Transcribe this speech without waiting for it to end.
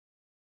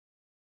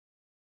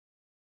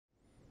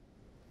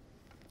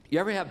You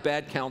ever have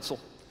bad counsel?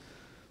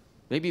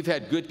 Maybe you've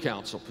had good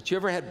counsel, but you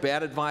ever had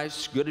bad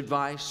advice, good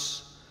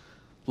advice?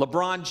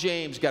 LeBron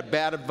James got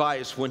bad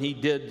advice when he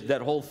did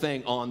that whole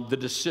thing on The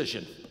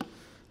Decision.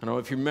 I don't know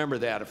if you remember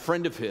that. A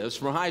friend of his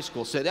from high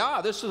school said,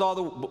 this is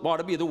ought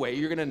to be the way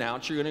you're going to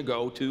announce you're going to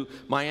go to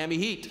Miami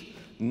Heat.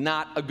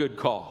 Not a good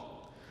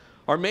call.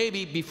 Or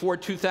maybe before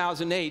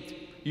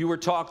 2008, you were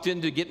talked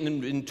into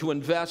getting to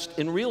invest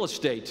in real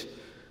estate.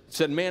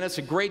 Said, man, it's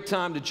a great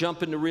time to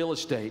jump into real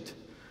estate.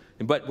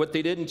 But what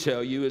they didn't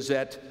tell you is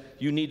that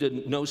you need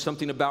to know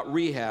something about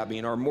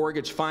rehabbing or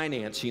mortgage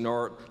financing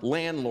or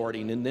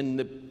landlording, and then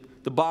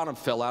the bottom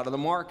fell out of the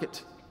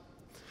market.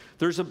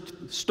 There's a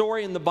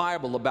story in the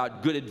Bible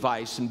about good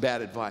advice and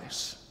bad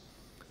advice.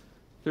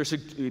 There's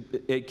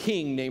a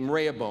king named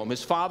Rehoboam.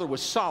 His father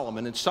was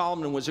Solomon, and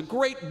Solomon was a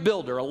great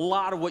builder. A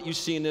lot of what you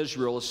see in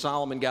Israel is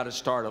Solomon got it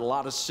started, a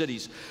lot of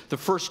cities. The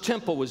first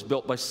temple was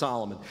built by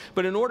Solomon.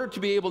 But in order to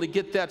be able to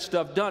get that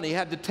stuff done, he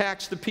had to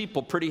tax the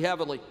people pretty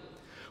heavily.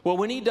 Well,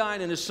 when he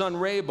died and his son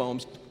Rehoboam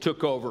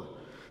took over,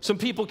 some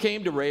people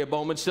came to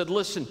Rehoboam and said,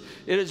 listen,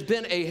 it has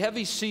been a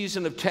heavy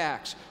season of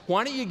tax.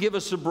 Why don't you give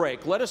us a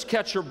break? Let us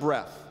catch our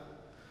breath.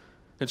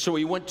 And so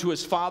he went to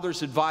his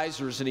father's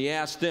advisors and he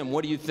asked them,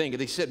 what do you think? And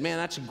they said, man,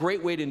 that's a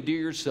great way to endear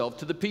yourself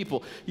to the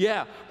people.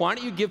 Yeah, why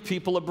don't you give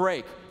people a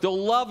break?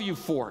 They'll love you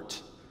for it.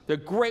 They're a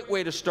great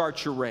way to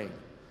start your reign.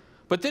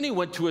 But then he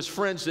went to his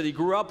friends that he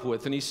grew up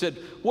with and he said,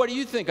 what do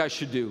you think I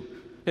should do?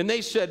 And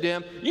they said to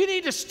him, you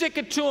need to stick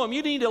it to him.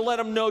 You need to let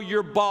him know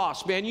you're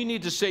boss, man. You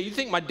need to say, you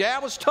think my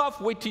dad was tough?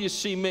 Wait till you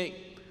see me.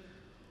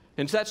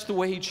 And that's the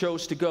way he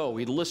chose to go.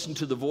 He listened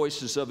to the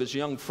voices of his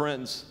young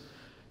friends.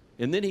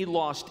 And then he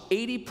lost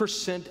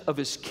 80% of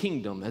his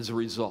kingdom as a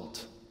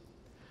result.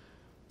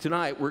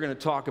 Tonight, we're going to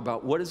talk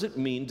about what does it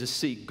mean to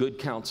seek good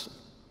counsel?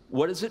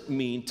 What does it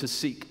mean to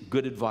seek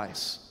good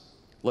advice?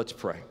 Let's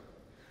pray.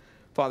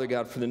 Father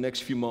God, for the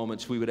next few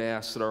moments, we would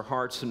ask that our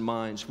hearts and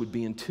minds would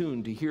be in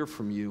tune to hear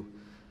from you.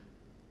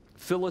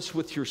 Fill us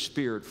with your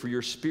Spirit, for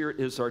your Spirit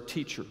is our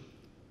teacher,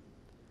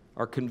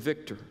 our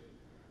convictor,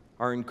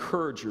 our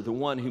encourager, the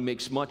one who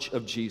makes much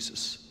of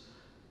Jesus.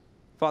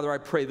 Father, I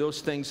pray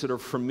those things that are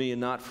from me and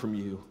not from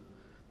you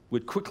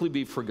would quickly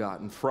be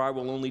forgotten, for I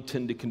will only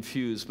tend to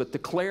confuse. But the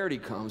clarity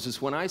comes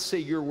is when I say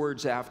your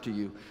words after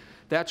you,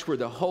 that's where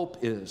the hope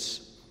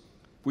is.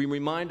 We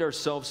remind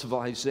ourselves of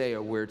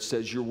Isaiah where it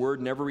says, your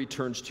word never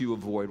returns to you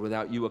void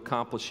without you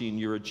accomplishing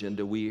your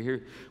agenda. We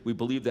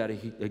believe that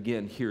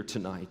again here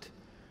tonight.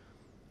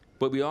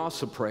 But we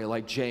also pray,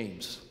 like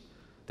James,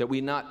 that we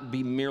not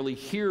be merely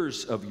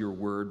hearers of your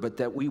word, but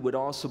that we would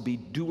also be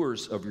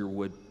doers of your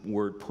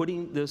word,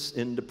 putting this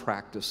into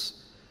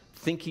practice,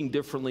 thinking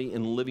differently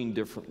and living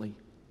differently.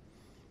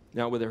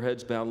 Now, with our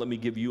heads bowed, let me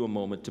give you a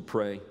moment to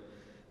pray.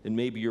 And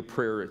maybe your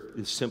prayer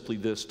is simply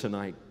this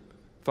tonight.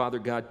 Father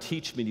God,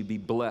 teach me to be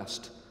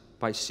blessed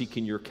by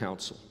seeking your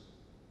counsel.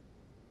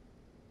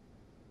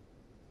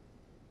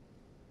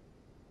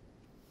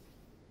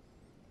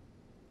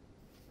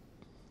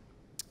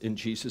 In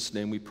Jesus'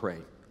 name we pray.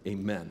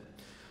 Amen.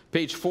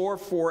 Page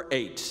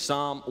 448,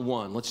 Psalm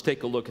 1. Let's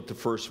take a look at the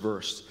first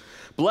verse.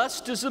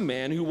 Blessed is the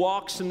man who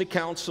walks in the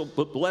counsel,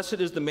 but blessed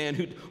is the man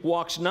who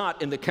walks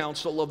not in the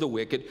counsel of the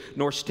wicked,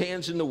 nor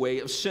stands in the way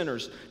of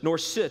sinners, nor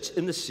sits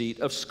in the seat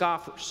of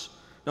scoffers.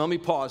 Now let me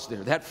pause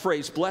there. That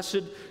phrase,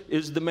 blessed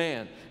is the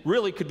man,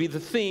 really could be the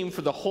theme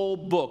for the whole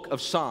book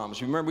of Psalms.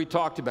 Remember we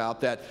talked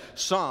about that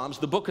Psalms,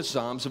 the book of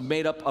Psalms, are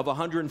made up of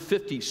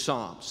 150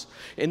 Psalms.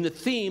 And the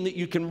theme that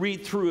you can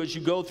read through as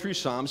you go through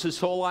Psalms, this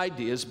whole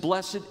idea is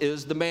blessed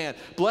is the man,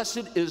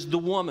 blessed is the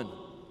woman.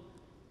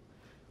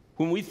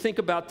 When we think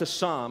about the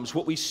Psalms,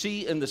 what we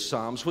see in the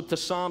Psalms, what the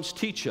Psalms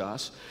teach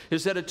us,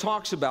 is that it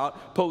talks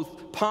about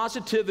both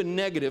positive and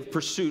negative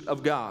pursuit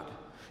of God.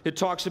 It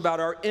talks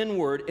about our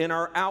inward and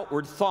our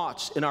outward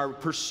thoughts and our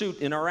pursuit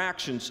and our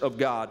actions of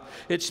God.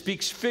 It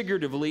speaks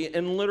figuratively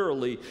and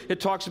literally. It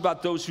talks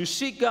about those who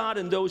seek God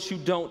and those who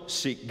don't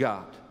seek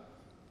God.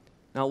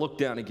 Now look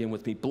down again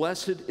with me.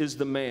 Blessed is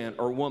the man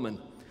or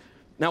woman.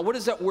 Now what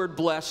does that word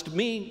blessed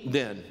mean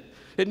then?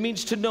 It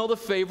means to know the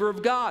favor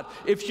of God.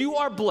 If you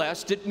are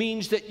blessed, it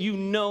means that you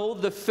know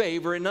the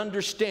favor and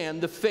understand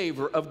the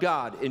favor of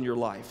God in your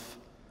life.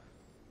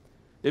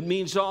 It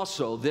means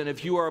also, then,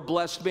 if you are a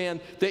blessed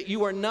man, that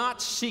you are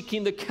not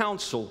seeking the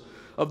counsel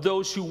of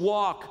those who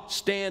walk,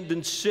 stand,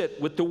 and sit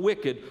with the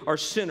wicked or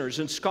sinners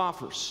and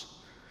scoffers.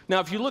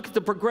 Now, if you look at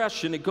the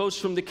progression, it goes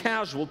from the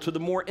casual to the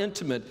more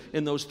intimate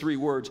in those three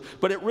words.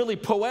 But it really,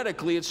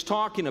 poetically, it's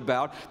talking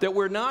about that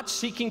we're not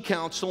seeking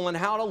counsel on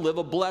how to live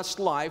a blessed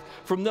life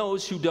from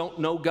those who don't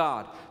know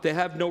God. They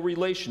have no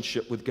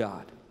relationship with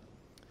God.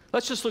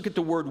 Let's just look at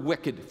the word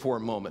wicked for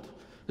a moment.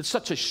 It's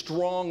such a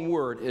strong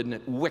word, isn't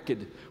it?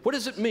 Wicked. What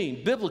does it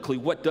mean? Biblically,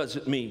 what does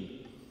it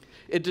mean?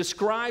 It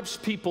describes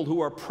people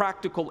who are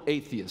practical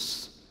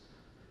atheists.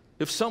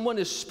 If someone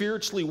is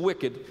spiritually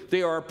wicked,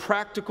 they are a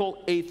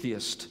practical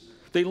atheist.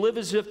 They live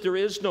as if there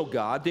is no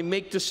God. They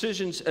make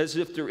decisions as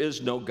if there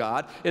is no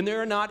God. And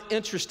they're not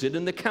interested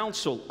in the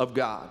counsel of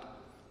God.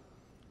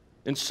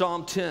 In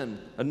Psalm 10,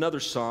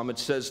 another psalm, it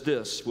says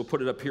this. We'll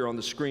put it up here on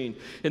the screen.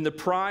 In the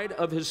pride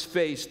of his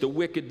face, the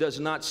wicked does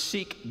not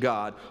seek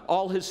God.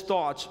 All his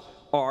thoughts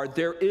are,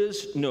 there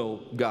is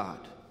no God.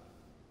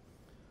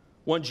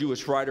 One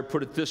Jewish writer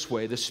put it this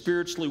way: the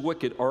spiritually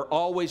wicked are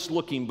always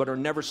looking but are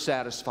never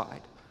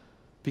satisfied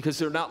because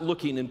they're not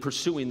looking and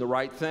pursuing the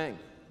right thing.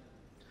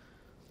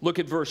 Look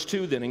at verse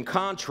 2 then. In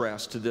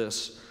contrast to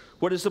this,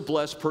 what does the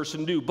blessed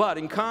person do? But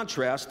in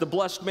contrast, the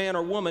blessed man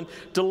or woman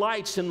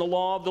delights in the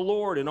law of the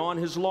Lord, and on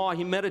his law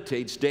he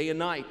meditates day and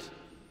night.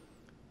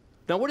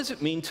 Now, what does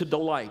it mean to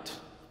delight?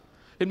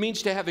 It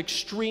means to have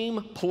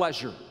extreme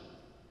pleasure.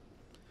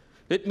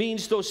 It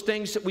means those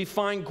things that we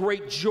find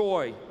great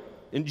joy,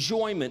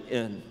 enjoyment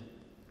in.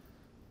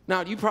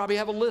 Now, you probably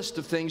have a list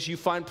of things you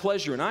find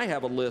pleasure in. I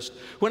have a list.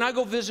 When I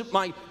go visit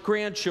my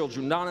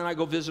grandchildren, Donna and I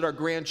go visit our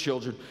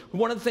grandchildren,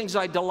 one of the things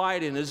I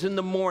delight in is in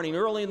the morning,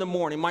 early in the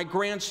morning, my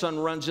grandson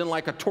runs in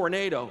like a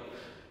tornado.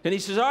 And he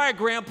says, all right,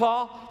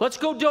 Grandpa, let's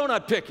go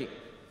donut picking.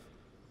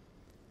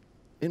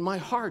 And my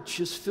heart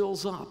just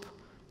fills up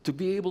to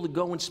be able to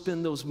go and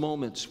spend those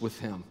moments with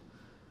him.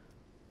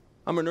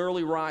 I'm an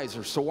early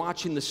riser, so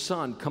watching the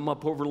sun come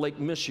up over Lake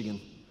Michigan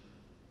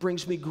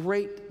brings me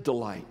great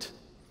delight.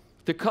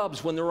 The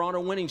Cubs, when they're on a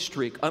winning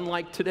streak,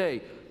 unlike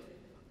today,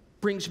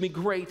 brings me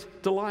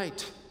great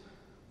delight.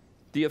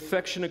 The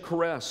affectionate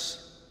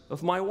caress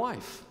of my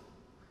wife.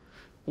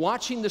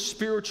 Watching the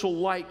spiritual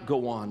light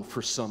go on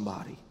for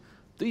somebody.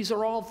 These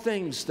are all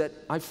things that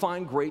I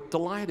find great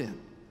delight in.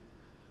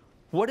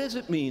 What does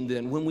it mean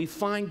then when we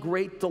find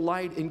great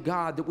delight in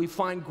God, that we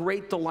find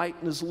great delight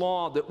in His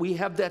law, that we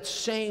have that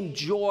same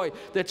joy,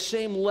 that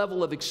same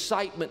level of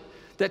excitement,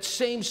 that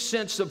same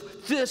sense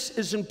of this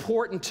is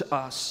important to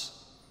us?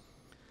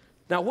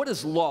 Now, what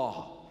is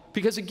law?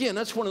 Because again,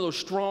 that's one of those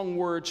strong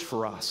words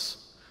for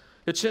us.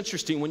 It's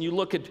interesting when you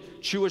look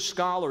at Jewish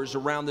scholars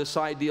around this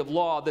idea of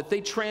law that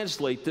they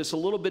translate this a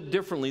little bit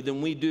differently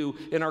than we do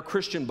in our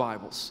Christian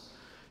Bibles.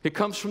 It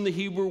comes from the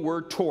Hebrew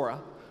word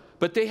Torah,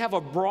 but they have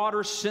a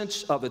broader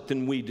sense of it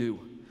than we do.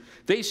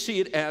 They see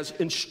it as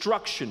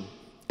instruction,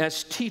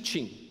 as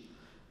teaching,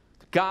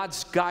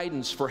 God's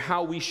guidance for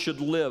how we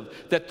should live,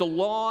 that the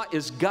law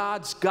is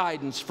God's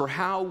guidance for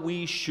how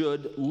we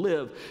should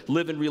live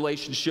in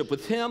relationship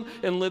with Him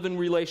and live in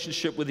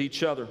relationship with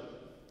each other.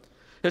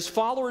 As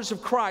followers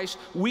of Christ,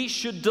 we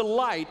should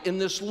delight in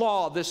this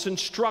law, this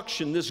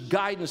instruction, this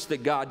guidance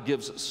that God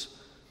gives us.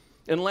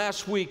 And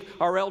last week,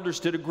 our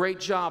elders did a great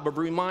job of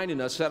reminding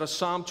us out of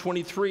Psalm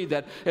 23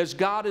 that as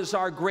God is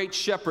our great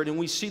shepherd, and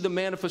we see the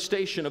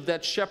manifestation of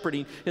that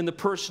shepherding in the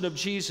person of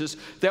Jesus,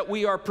 that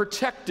we are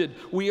protected,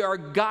 we are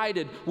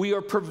guided, we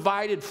are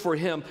provided for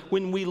Him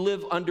when we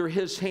live under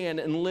His hand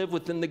and live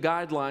within the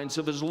guidelines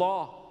of His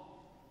law.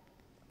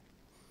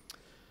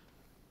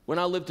 When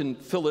I lived in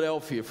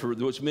Philadelphia for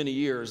those many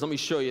years, let me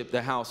show you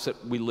the house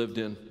that we lived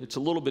in. It's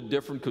a little bit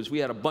different because we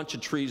had a bunch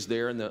of trees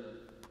there, and the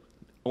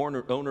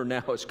owner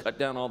now has cut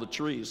down all the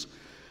trees.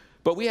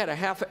 But we had a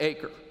half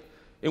acre,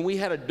 and we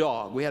had a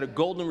dog. We had a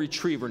golden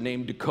retriever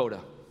named Dakota.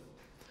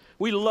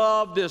 We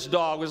loved this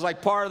dog. It was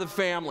like part of the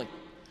family.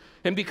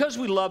 And because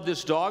we loved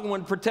this dog and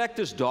wanted to protect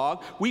this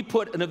dog, we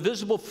put an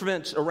invisible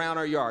fence around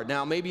our yard.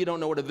 Now, maybe you don't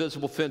know what a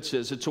visible fence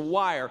is. It's a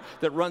wire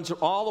that runs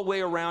all the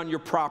way around your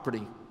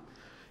property.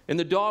 And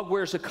the dog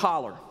wears a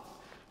collar.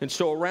 And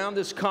so around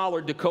this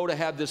collar, Dakota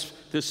had this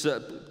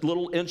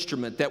little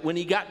instrument that when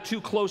he got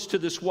too close to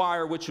this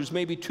wire, which was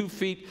maybe 2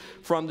 feet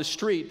from the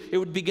street, it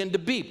would begin to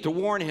beep to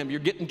warn him, you're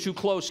getting too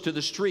close to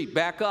the street,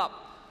 back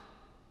up.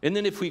 And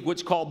then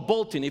what's called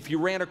bolting, if you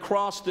ran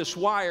across this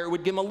wire, it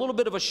would give him a little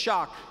bit of a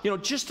shock,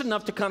 just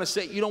enough to kind of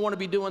say, you don't want to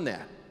be doing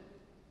that.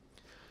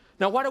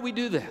 Now, why do we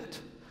do that?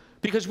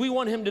 Because we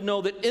want him to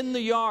know that in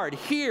the yard,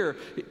 here,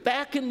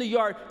 back in the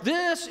yard,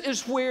 this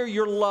is where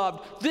you're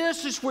loved.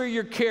 This is where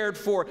you're cared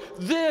for.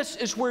 This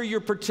is where you're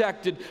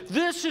protected.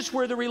 This is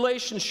where the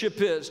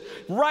relationship is.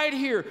 Right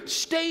here.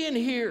 Stay in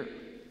here.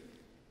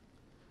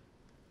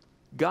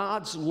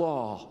 God's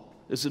law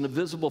is an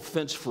invisible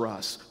fence for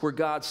us where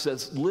God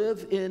says,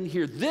 live in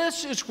here.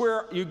 This is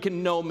where you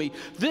can know me.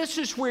 This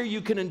is where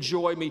you can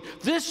enjoy me.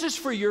 This is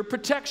for your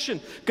protection.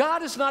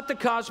 God is not the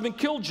cosmic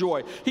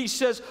killjoy. He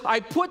says,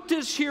 I put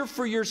this here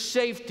for your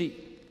safety.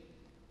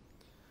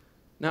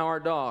 Now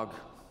our dog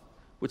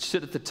would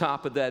sit at the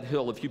top of that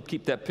hill. If you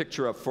keep that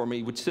picture up for me,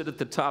 he would sit at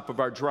the top of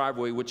our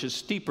driveway, which is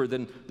steeper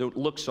than it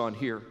looks on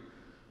here.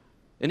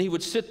 And he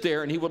would sit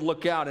there and he would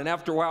look out, and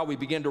after a while we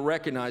began to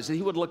recognize that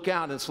he would look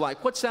out and it's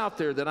like, what's out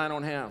there that I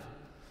don't have?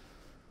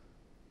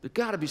 There's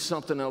got to be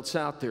something else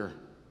out there.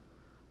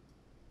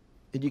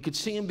 And you could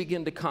see him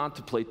begin to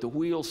contemplate the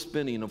wheel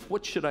spinning of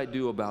what should I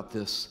do about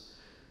this?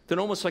 Then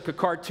almost like a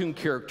cartoon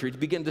character, he'd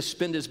begin to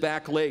spin his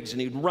back legs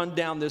and he'd run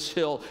down this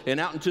hill and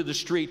out into the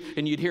street,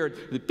 and you'd hear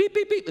it beep,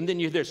 beep, beep, and then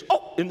you'd hear this,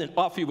 oh, and then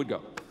off he would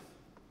go.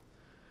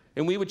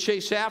 And we would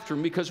chase after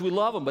him because we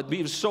love him, but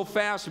he was so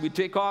fast and we'd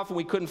take off and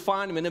we couldn't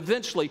find him. And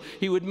eventually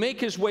he would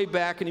make his way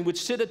back and he would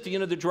sit at the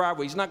end of the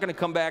driveway. He's not going to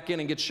come back in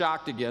and get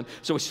shocked again.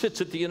 So he sits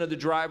at the end of the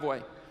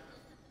driveway.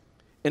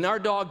 And our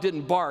dog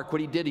didn't bark.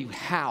 What he did, he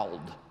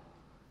howled.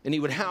 And he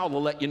would howl to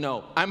let you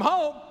know, I'm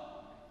home.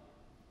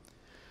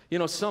 You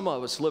know, some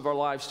of us live our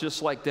lives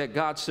just like that.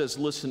 God says,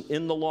 listen,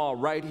 in the law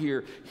right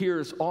here,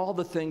 here's all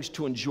the things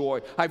to enjoy.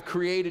 I've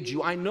created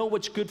you. I know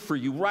what's good for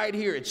you right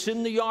here. It's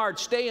in the yard.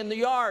 Stay in the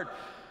yard.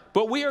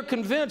 But we are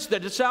convinced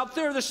that it's out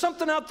there. There's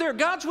something out there.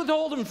 God's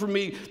withholding from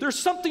me. There's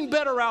something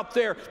better out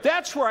there.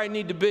 That's where I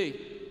need to be.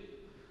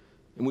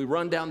 And we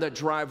run down that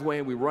driveway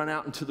and we run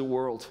out into the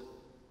world.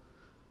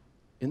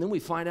 And then we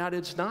find out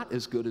it's not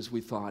as good as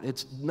we thought.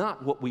 It's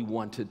not what we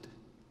wanted.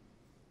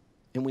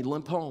 And we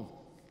limp home.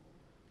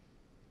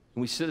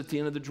 And we sit at the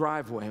end of the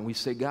driveway and we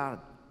say, God,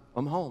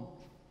 I'm home.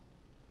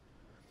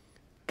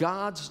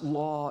 God's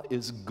law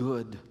is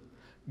good.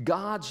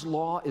 God's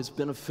law is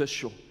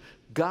beneficial.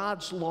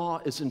 God's law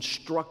is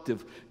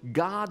instructive.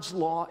 God's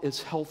law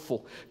is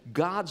helpful.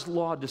 God's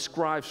law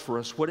describes for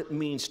us what it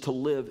means to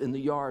live in the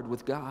yard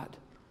with God.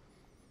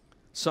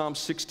 Psalm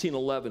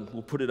 16:11,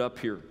 we'll put it up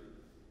here.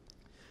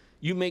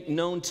 You make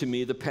known to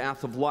me the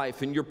path of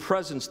life. In your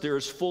presence there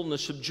is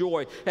fullness of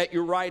joy. At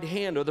your right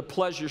hand are the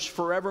pleasures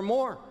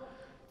forevermore.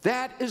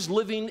 That is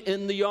living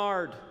in the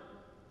yard.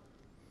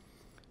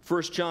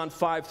 1 John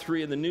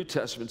 5:3 in the New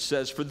Testament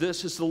says, for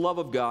this is the love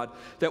of God,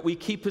 that we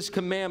keep his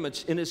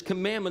commandments, and his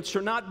commandments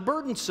are not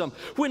burdensome.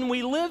 When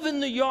we live in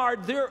the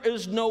yard, there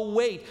is no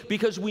weight,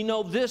 because we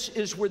know this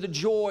is where the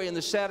joy and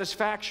the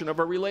satisfaction of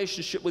our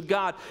relationship with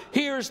God.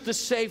 Here's the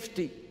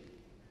safety.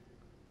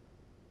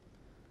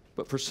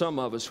 But for some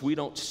of us, we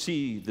don't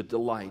see the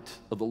delight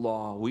of the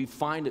law. We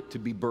find it to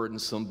be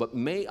burdensome. But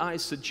may I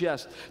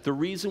suggest the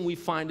reason we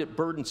find it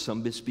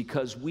burdensome is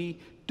because we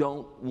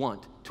don't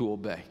want to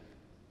obey.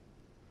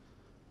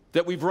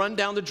 That we've run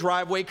down the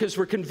driveway because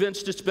we're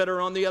convinced it's better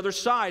on the other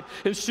side.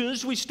 As soon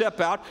as we step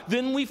out,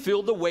 then we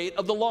feel the weight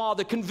of the law,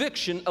 the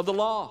conviction of the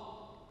law.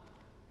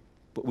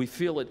 But we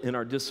feel it in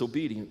our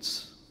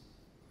disobedience.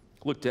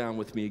 Look down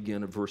with me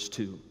again at verse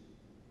 2.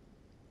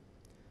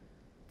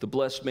 The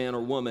blessed man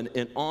or woman,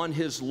 and on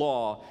his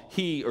law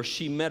he or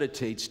she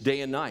meditates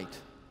day and night.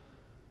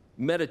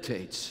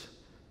 Meditates.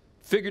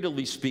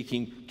 Figuratively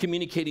speaking,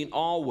 communicating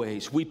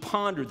always. We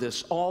ponder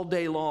this all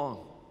day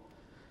long.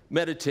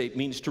 Meditate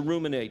means to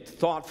ruminate,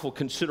 thoughtful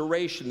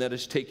consideration that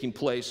is taking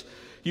place.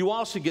 You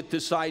also get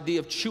this idea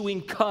of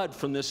chewing cud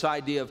from this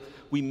idea of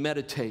we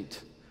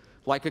meditate.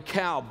 Like a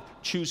cow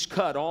chews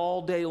cud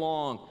all day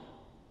long.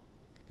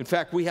 In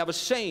fact, we have a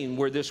saying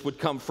where this would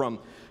come from.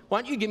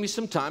 Why don't you give me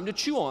some time to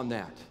chew on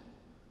that?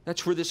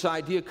 That's where this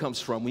idea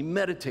comes from. We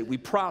meditate, we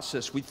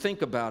process, we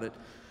think about it.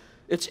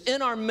 It's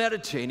in our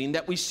meditating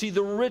that we see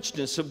the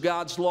richness of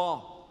God's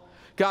law.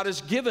 God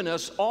has given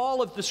us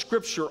all of the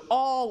Scripture,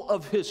 all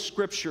of His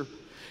Scripture.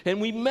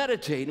 And we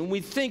meditate and we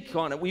think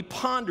on it, we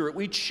ponder it,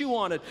 we chew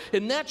on it.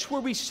 And that's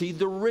where we see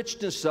the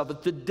richness of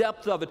it, the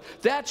depth of it.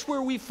 That's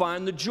where we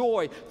find the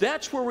joy.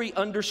 That's where we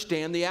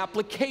understand the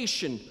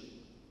application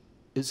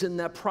is in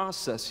that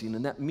processing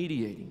and that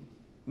mediating,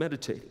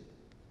 meditating.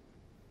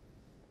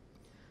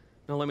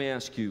 Now let me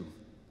ask you,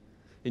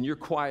 in your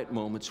quiet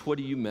moments, what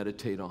do you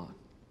meditate on?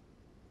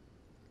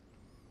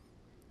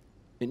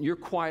 In your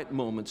quiet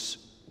moments,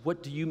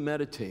 what do you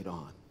meditate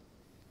on?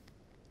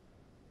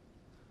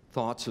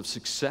 Thoughts of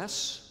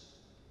success?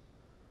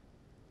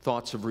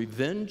 Thoughts of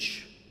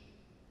revenge?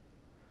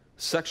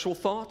 Sexual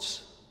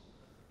thoughts?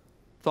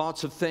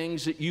 Thoughts of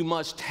things that you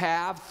must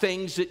have,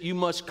 things that you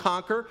must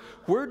conquer?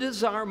 Where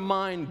does our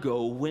mind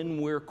go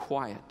when we're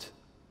quiet?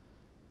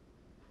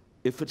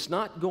 If it's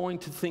not going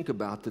to think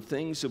about the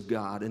things of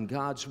God and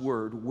God's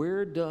Word,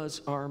 where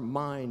does our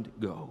mind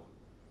go?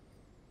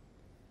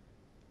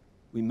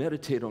 We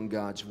meditate on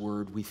God's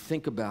Word, we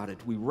think about it,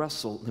 we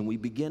wrestle, and we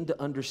begin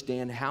to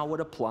understand how it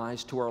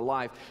applies to our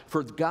life.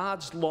 For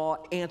God's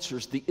law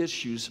answers the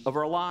issues of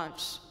our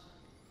lives.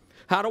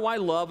 How do I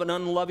love an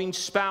unloving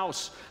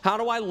spouse? How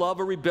do I love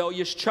a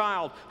rebellious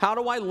child? How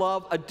do I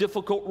love a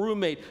difficult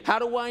roommate? How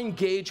do I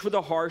engage with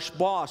a harsh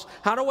boss?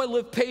 How do I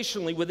live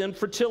patiently with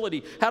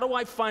infertility? How do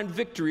I find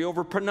victory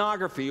over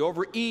pornography,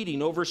 over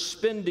eating, over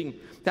spending?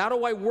 How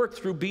do I work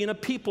through being a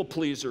people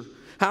pleaser?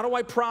 How do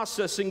I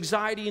process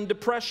anxiety and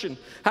depression?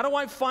 How do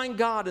I find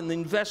God and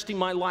investing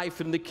my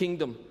life in the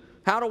kingdom?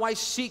 How do I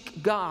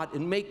seek God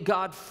and make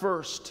God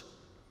first?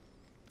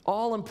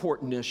 All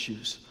important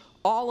issues.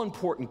 All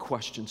important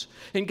questions.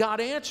 And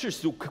God answers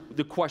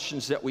the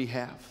questions that we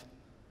have.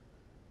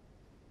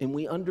 And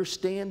we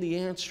understand the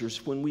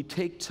answers when we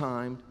take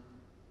time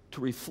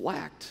to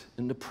reflect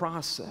and to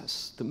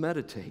process, to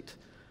meditate.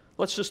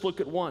 Let's just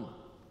look at one.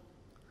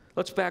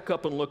 Let's back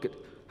up and look at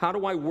how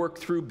do I work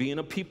through being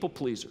a people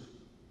pleaser?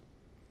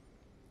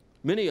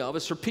 Many of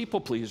us are people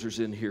pleasers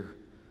in here.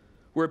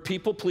 We're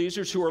people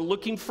pleasers who are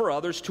looking for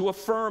others to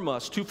affirm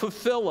us, to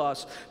fulfill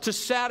us, to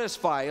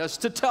satisfy us,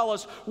 to tell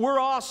us, we're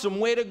awesome,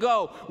 way to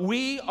go.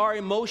 We are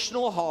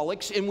emotional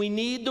holics, and we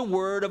need the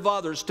word of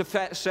others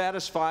to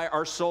satisfy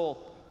our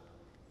soul.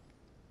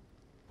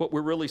 What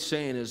we're really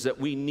saying is that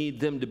we need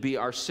them to be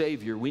our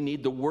Savior. We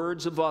need the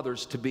words of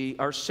others to be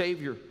our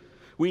Savior.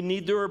 We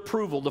need their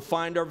approval to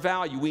find our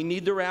value. We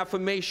need their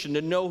affirmation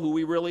to know who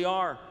we really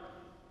are.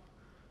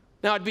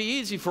 Now, it'd be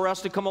easy for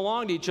us to come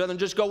along to each other and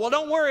just go, well,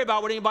 don't worry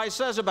about what anybody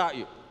says about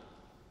you,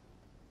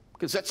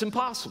 because that's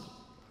impossible.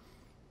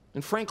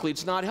 And frankly,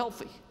 it's not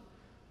healthy,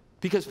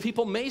 because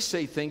people may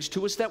say things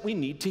to us that we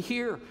need to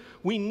hear.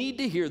 We need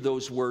to hear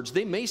those words.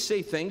 They may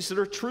say things that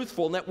are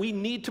truthful and that we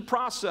need to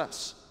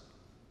process.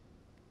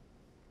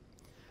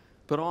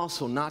 But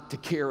also not to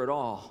care at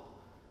all.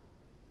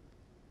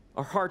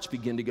 Our hearts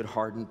begin to get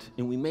hardened,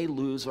 and we may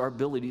lose our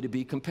ability to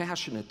be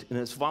compassionate. And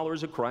as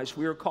followers of Christ,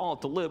 we are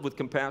called to live with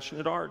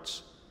compassionate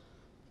hearts.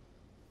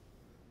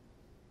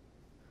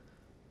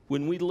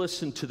 When we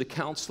listen to the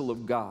counsel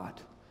of God,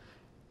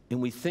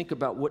 and we think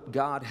about what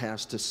God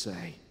has to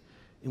say,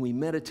 and we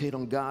meditate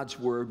on God's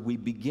word, we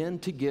begin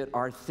to get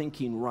our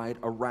thinking right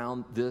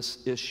around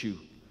this issue.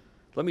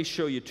 Let me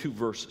show you 2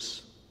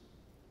 verses.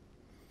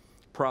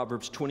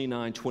 Proverbs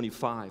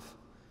 29:25.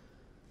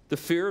 The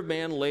fear of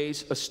man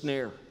lays a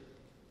snare.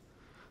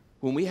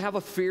 When we have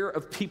a fear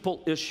of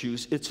people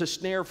issues, it's a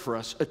snare for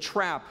us, a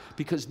trap,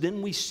 because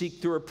then we seek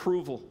their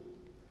approval.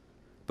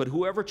 But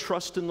whoever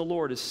trusts in the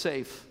Lord is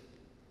safe.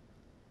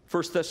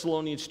 1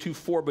 Thessalonians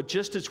 2:4, but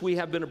just as we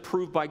have been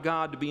approved by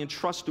God to be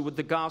entrusted with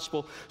the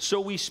gospel, so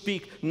we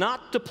speak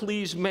not to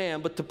please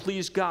man, but to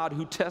please God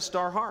who tests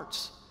our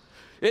hearts.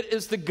 It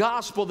is the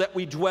gospel that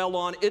we dwell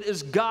on. It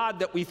is God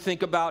that we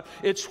think about.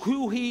 It's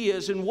who He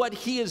is and what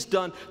He has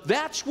done.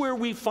 That's where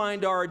we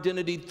find our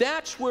identity.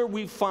 That's where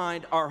we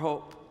find our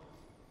hope.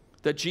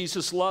 That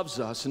Jesus loves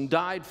us and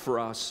died for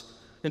us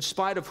in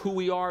spite of who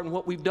we are and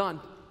what we've done.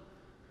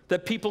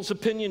 That people's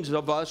opinions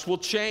of us will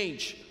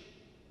change,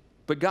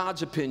 but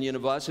God's opinion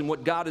of us and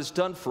what God has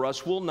done for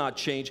us will not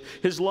change.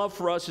 His love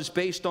for us is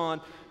based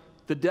on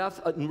the death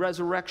and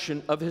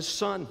resurrection of His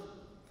Son.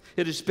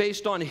 It is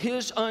based on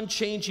His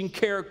unchanging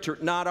character,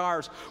 not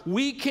ours.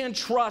 We can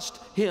trust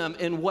Him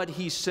in what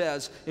He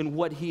says and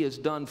what He has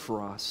done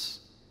for us.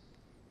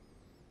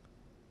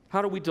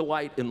 How do we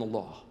delight in the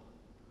law?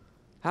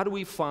 How do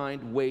we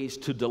find ways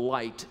to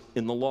delight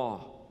in the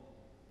law?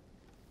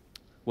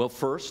 Well,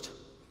 first,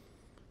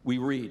 we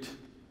read.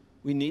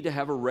 We need to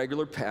have a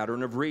regular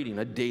pattern of reading,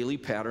 a daily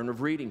pattern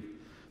of reading.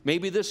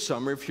 Maybe this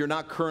summer, if you're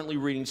not currently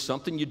reading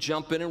something, you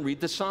jump in and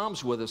read the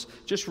Psalms with us.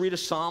 Just read a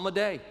psalm a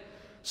day.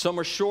 Some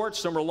are short,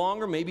 some are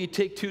longer. Maybe you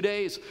take 2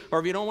 days. Or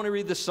if you don't want to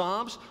read the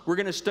Psalms, we're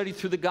going to study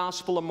through the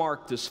Gospel of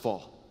Mark this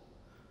fall.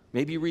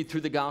 Maybe you read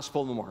through the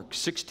Gospel of Mark,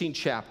 16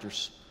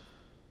 chapters.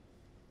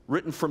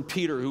 Written from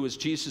Peter, who was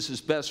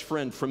Jesus' best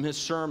friend, from his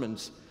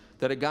sermons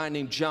that a guy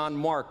named John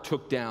Mark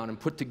took down and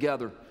put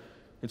together.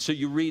 And so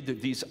you read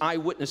these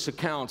eyewitness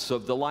accounts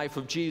of the life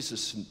of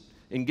Jesus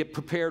and get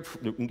prepared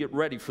and get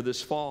ready for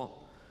this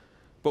fall.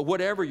 But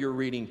whatever you're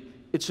reading,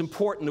 it's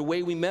important the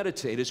way we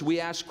meditate as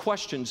we ask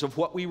questions of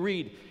what we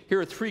read.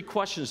 Here are 3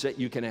 questions that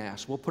you can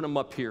ask. We'll put them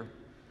up here.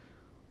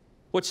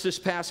 What's this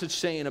passage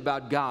saying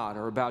about God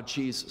or about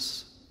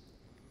Jesus?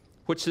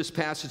 What's this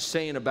passage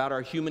saying about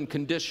our human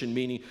condition?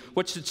 Meaning,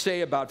 what's it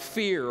say about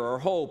fear or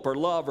hope or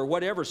love or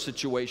whatever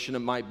situation it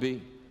might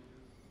be?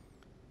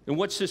 And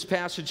what's this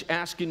passage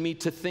asking me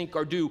to think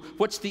or do?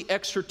 What's the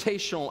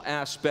exhortational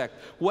aspect?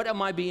 What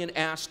am I being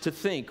asked to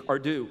think or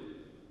do?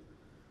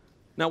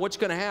 Now, what's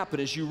going to happen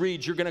as you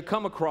read, you're going to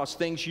come across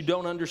things you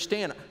don't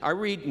understand. I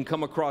read and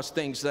come across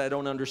things that I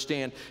don't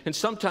understand. And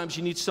sometimes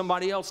you need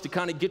somebody else to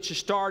kind of get you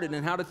started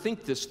in how to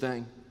think this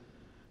thing.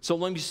 So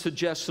let me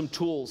suggest some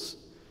tools.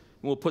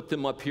 And we'll put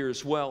them up here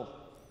as well.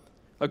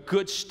 A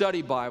good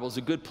study Bible is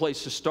a good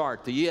place to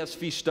start. The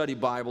ESV Study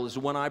Bible is the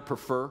one I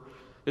prefer.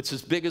 It's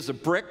as big as a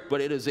brick, but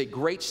it is a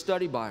great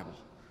study Bible.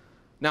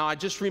 Now, I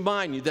just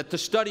remind you that the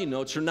study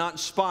notes are not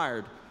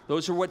inspired.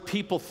 Those are what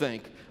people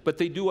think. But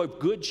they do a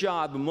good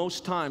job, and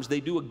most times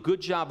they do a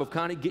good job of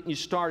kind of getting you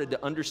started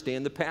to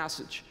understand the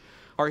passage.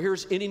 Or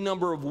here's any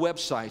number of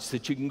websites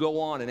that you can go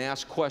on and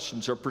ask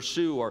questions or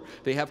pursue, or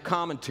they have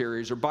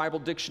commentaries or Bible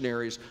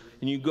dictionaries,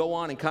 and you go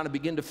on and kind of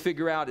begin to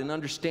figure out and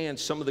understand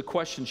some of the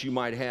questions you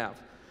might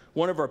have.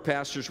 One of our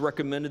pastors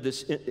recommended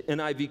this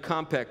NIV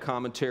Compact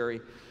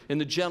commentary,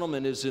 and the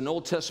gentleman is an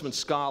Old Testament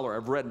scholar.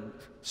 I've read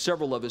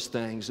several of his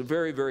things, a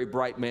very, very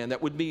bright man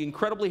that would be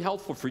incredibly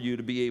helpful for you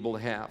to be able to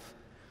have.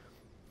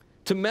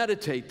 To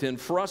meditate then,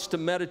 for us to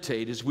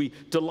meditate as we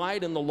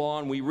delight in the law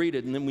and we read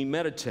it and then we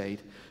meditate.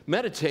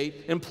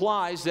 Meditate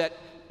implies that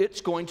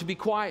it's going to be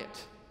quiet,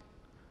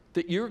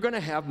 that you're going to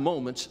have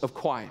moments of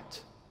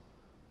quiet.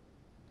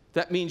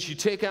 That means you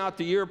take out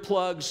the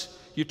earplugs,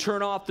 you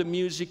turn off the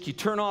music, you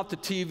turn off the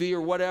TV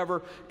or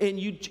whatever, and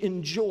you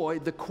enjoy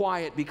the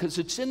quiet, because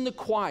it's in the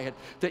quiet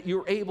that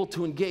you're able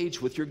to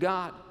engage with your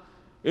God.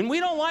 And we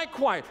don't like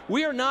quiet.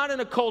 We are not in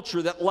a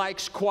culture that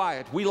likes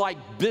quiet. We like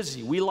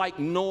busy. We like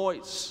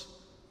noise.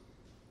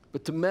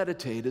 But to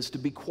meditate is to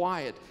be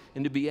quiet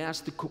and to be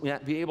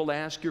able to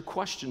ask your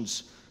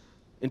questions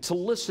and to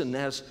listen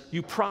as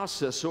you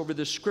process over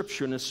the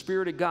Scripture, and the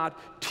Spirit of God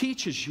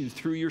teaches you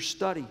through your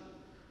study.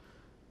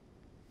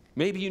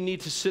 Maybe you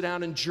need to sit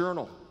down and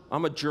journal.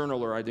 I'm a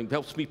journaler. I think it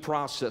helps me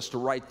process, to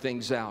write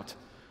things out.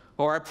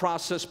 Or I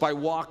process by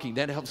walking.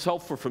 That helps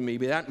helpful for me.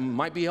 But that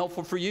might be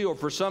helpful for you. Or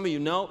for some of you,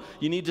 no,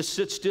 you need to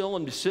sit still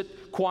and to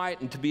sit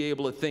quiet and to be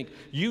able to think.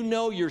 You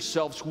know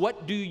yourselves.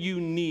 What do you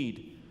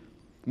need?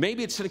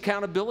 Maybe it's an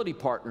accountability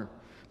partner.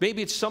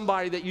 Maybe it's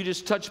somebody that you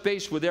just touch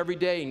base with every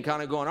day and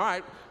kind of going, all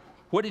right,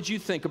 what did you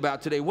think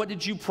about today? What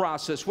did you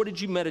process? What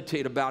did you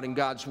meditate about in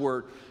God's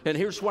Word? And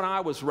here's what I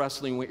was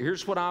wrestling with.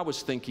 Here's what I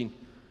was thinking.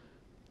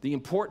 The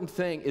important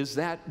thing is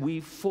that we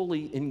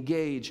fully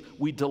engage.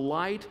 We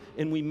delight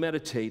and we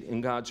meditate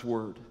in God's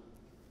Word.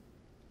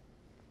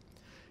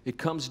 It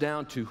comes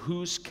down to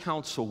whose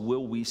counsel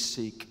will we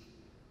seek.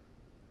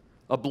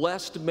 A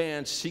blessed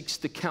man seeks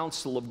the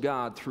counsel of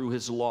God through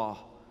his law.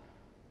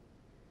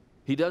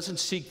 He doesn't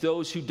seek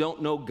those who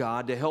don't know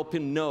God to help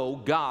him know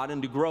God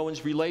and to grow in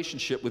his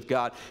relationship with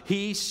God.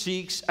 He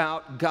seeks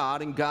out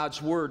God and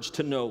God's words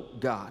to know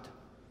God.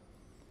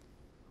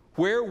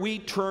 Where we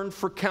turn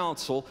for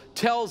counsel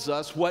tells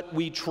us what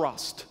we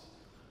trust.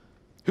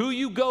 Who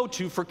you go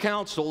to for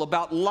counsel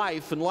about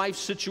life and life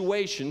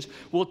situations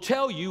will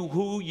tell you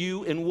who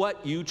you and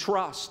what you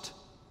trust.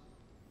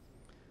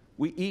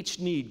 We each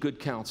need good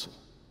counsel.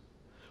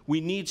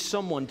 We need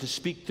someone to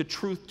speak the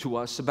truth to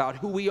us about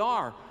who we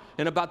are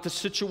and about the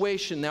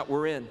situation that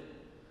we're in.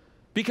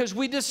 Because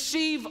we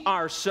deceive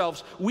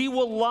ourselves. We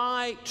will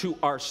lie to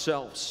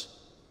ourselves.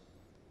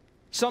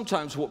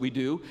 Sometimes what we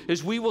do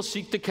is we will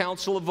seek the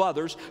counsel of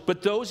others,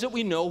 but those that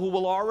we know who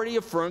will already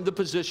affirm the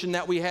position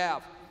that we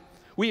have.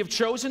 We have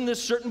chosen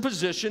this certain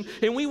position,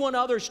 and we want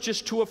others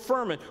just to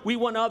affirm it. We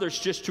want others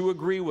just to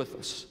agree with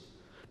us.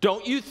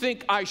 Don't you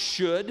think I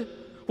should?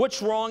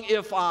 What's wrong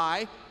if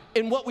I?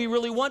 And what we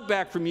really want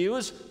back from you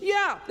is,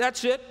 yeah,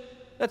 that's it.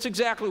 That's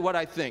exactly what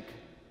I think.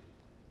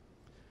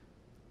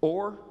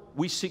 Or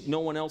we seek no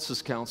one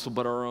else's counsel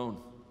but our own.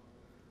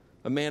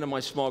 A man in my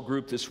small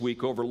group this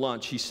week over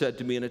lunch, he said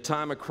to me, in a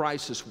time of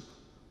crisis,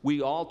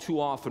 we all too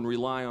often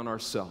rely on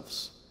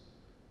ourselves.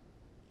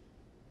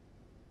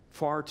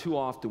 Far too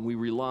often we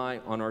rely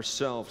on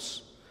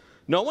ourselves.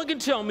 No one can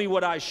tell me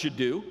what I should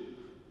do.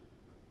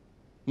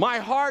 My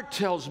heart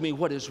tells me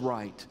what is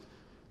right.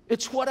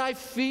 It's what I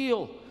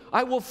feel.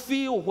 I will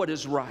feel what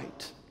is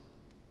right.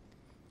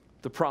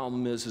 The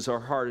problem is our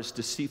heart is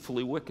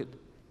deceitfully wicked.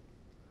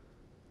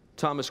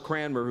 Thomas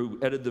Cranmer, who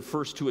edited the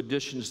first 2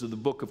 editions of the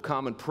Book of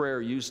Common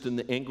Prayer used in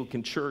the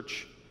Anglican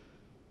Church.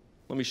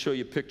 Let me show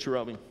you a picture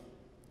of him.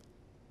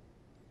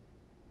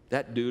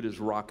 That dude is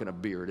rocking a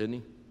beard, isn't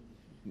he?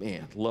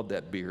 Man, love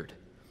that beard.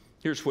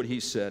 Here's what he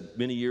said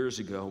many years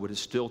ago, but is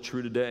still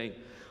true today.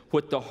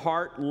 What the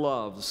heart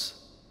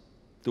loves,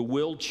 the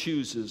will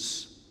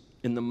chooses,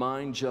 and the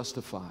mind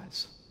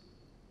justifies.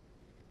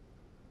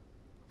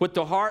 What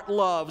the heart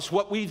loves,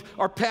 what we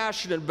are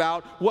passionate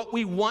about, what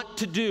we want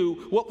to do,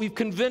 what we've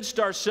convinced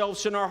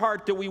ourselves in our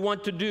heart that we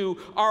want to do,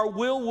 our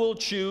will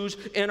choose,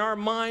 and our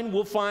mind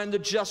will find the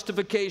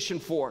justification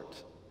for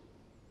it.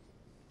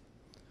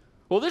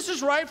 Well, this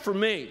is right for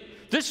me.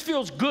 This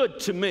feels good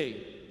to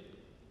me.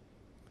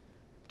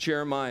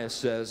 Jeremiah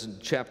says in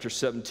chapter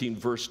 17,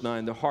 verse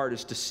 9, the heart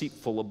is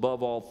deceitful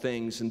above all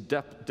things and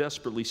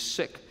desperately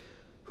sick.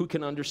 Who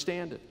can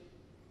understand it?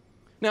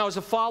 Now, as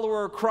a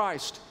follower of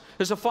Christ,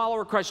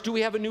 do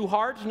we have a new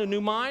heart and a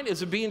new mind?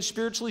 Is it being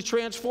spiritually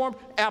transformed?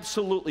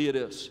 Absolutely it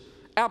is.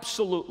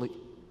 Absolutely.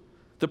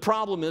 The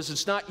problem is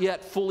it's not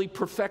yet fully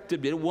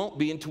perfected. It won't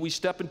be until we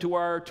step into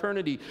our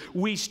eternity.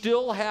 We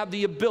still have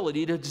the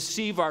ability to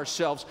deceive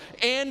ourselves,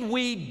 and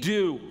we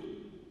do.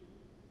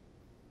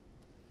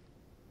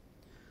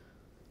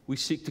 We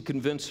seek to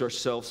convince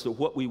ourselves that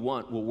what we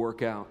want will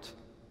work out.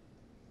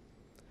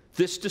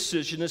 This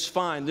decision is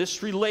fine.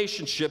 This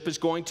relationship is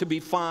going to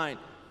be fine.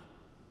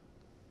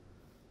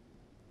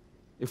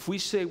 If we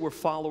say we're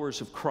followers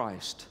of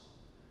Christ,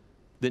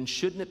 then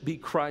shouldn't it be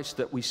Christ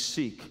that we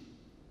seek?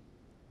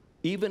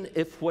 Even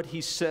if what he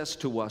says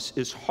to us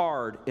is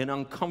hard and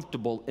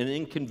uncomfortable and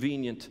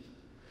inconvenient,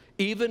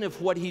 even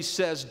if what he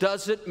says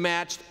doesn't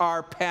match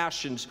our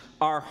passions,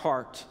 our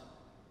heart.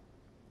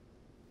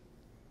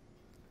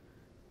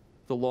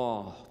 The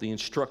law, the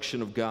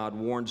instruction of God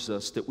warns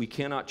us that we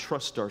cannot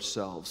trust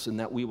ourselves and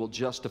that we will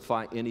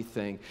justify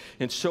anything.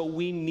 And so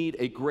we need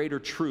a greater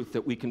truth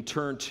that we can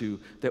turn to,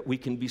 that we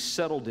can be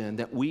settled in,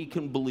 that we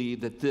can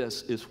believe that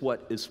this is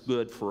what is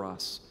good for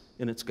us,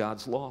 and it's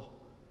God's law.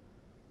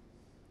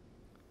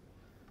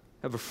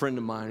 I have a friend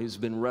of mine who's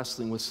been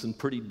wrestling with some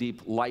pretty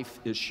deep life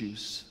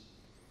issues.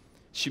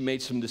 She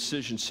made some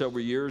decisions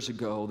several years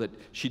ago that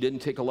she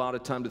didn't take a lot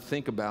of time to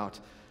think about.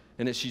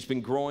 And as she's been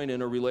growing in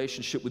her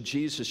relationship with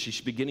Jesus, she's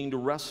beginning to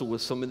wrestle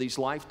with some of these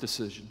life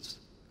decisions.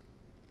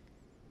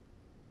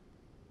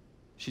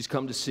 She's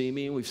come to see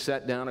me, and we've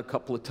sat down a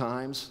couple of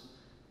times.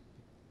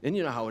 And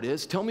you know how it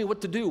is. Tell me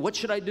what to do. What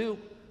should I do?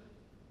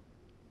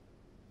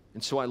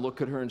 And so I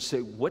look at her and say,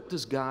 what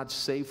does God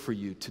say for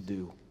you to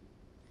do?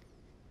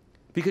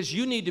 Because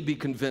you need to be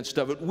convinced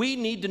of it. We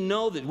need to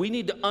know that. We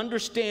need to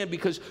understand,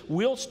 because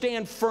we'll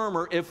stand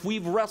firmer if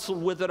we've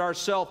wrestled with it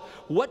ourselves.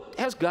 What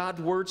has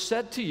God's word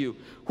said to you?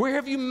 Where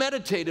have you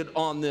meditated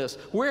on this?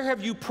 Where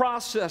have you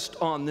processed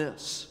on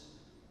this?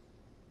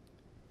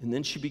 And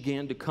then she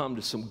began to come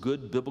to some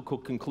good biblical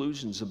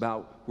conclusions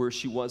about where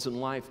she was in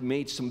life,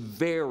 made some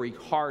very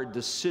hard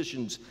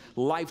decisions,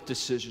 life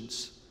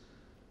decisions.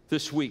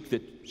 This week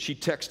that she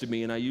texted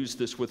me, and I used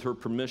this with her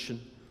permission.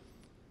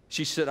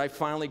 She said, I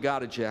finally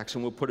got it,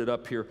 Jackson. We'll put it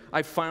up here.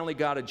 I finally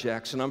got it,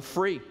 Jackson. I'm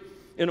free.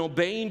 In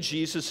obeying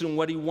Jesus and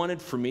what he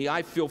wanted for me,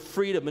 I feel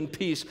freedom and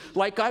peace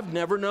like I've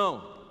never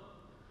known.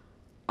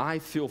 I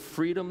feel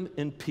freedom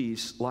and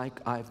peace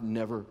like I've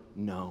never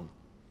known.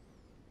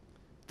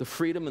 The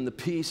freedom and the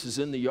peace is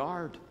in the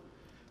yard.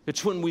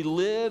 It's when we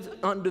live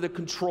under the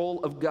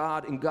control of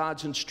God and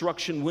God's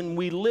instruction, when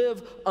we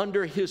live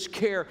under his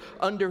care,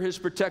 under his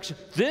protection.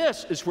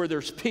 This is where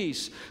there's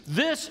peace.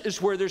 This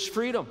is where there's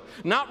freedom.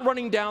 Not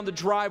running down the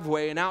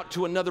driveway and out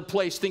to another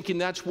place thinking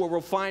that's where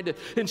we'll find it.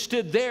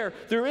 Instead, there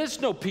is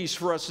no peace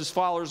for us as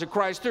followers of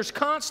Christ. There's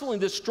constantly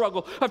this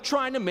struggle of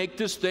trying to make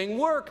this thing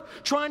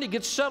work, trying to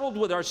get settled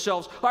with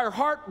ourselves. Our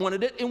heart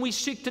wanted it, and we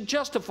seek to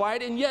justify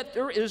it, and yet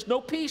there is no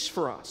peace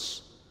for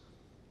us.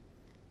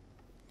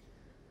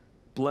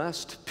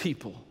 Blessed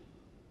people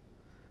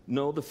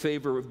know the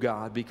favor of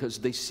God because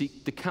they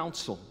seek the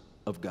counsel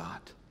of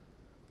God.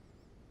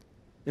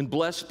 And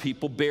blessed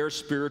people bear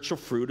spiritual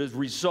fruit as a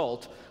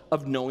result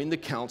of knowing the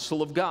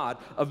counsel of God,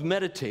 of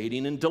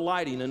meditating and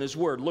delighting in his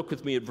word. Look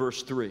with me at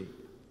verse 3.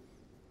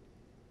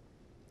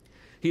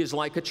 He is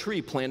like a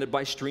tree planted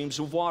by streams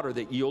of water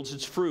that yields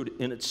its fruit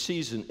in its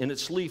season, and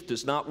its leaf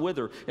does not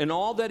wither. In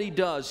all that he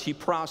does, he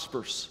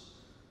prospers.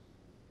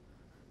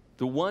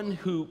 The one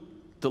who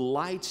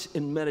delights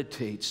and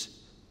meditates,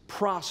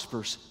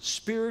 prospers,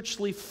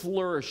 spiritually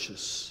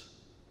flourishes.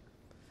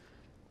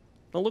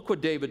 Now look what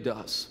David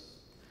does.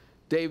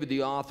 David,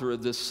 the author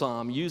of this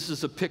psalm,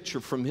 uses a picture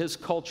from his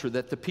culture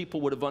that the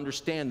people would have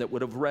understood that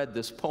would have read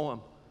this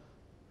poem.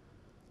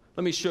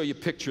 Let me show you a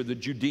picture of the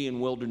Judean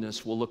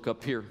wilderness. We'll look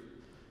up here.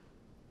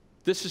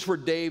 This is where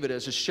David,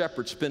 as a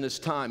shepherd, spent his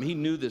time. He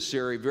knew this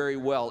area very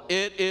well.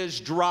 It is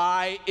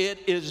dry, it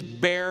is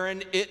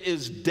barren, it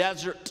is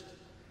desert.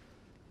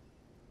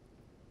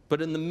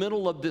 But in the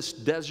middle of this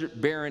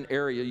desert, barren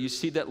area, you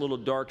see that little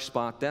dark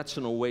spot? That's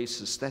an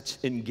oasis. That's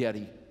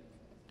En-Gedi.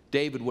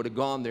 David would have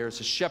gone there as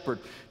a shepherd.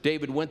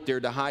 David went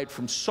there to hide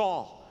from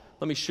Saul.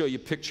 Let me show you a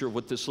picture of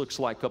what this looks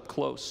like up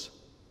close.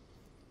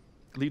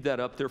 Leave that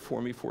up there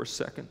for me for a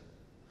second.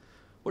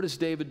 What does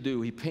David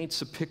do? He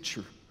paints a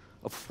picture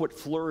of what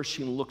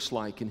flourishing looks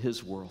like in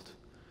his world.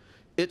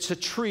 It's a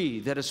tree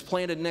that is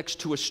planted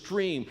next to a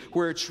stream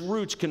where its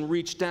roots can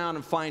reach down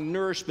and find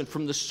nourishment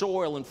from the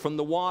soil and from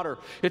the water.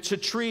 It's a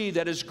tree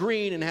that is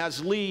green and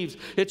has leaves.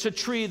 It's a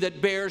tree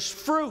that bears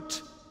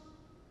fruit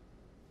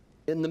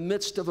in the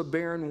midst of a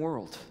barren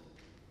world.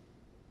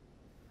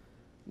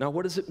 Now,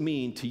 what does it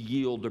mean to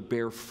yield or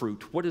bear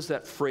fruit? What does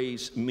that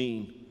phrase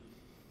mean?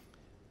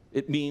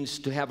 It means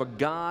to have a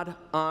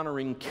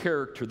God-honoring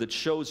character that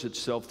shows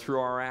itself through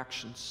our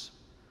actions.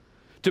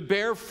 To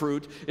bear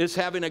fruit is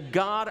having a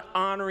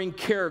God-honoring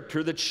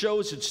character that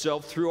shows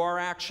itself through our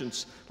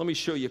actions. Let me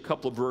show you a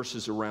couple of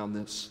verses around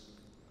this.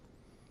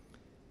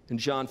 In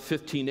John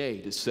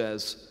 15:8, it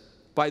says,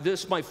 "By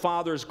this my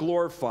Father is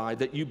glorified,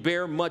 that you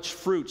bear much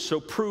fruit, so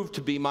prove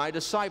to be my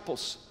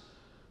disciples."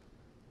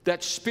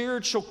 That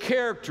spiritual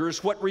character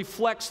is what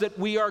reflects that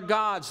we are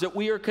God's, that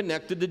we are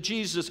connected to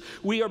Jesus.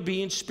 We are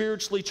being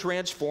spiritually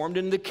transformed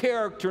in the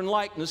character and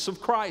likeness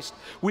of Christ.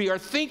 We are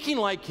thinking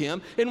like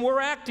him and we're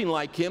acting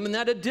like him, and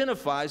that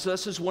identifies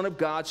us as one of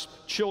God's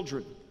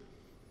children.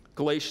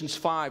 Galatians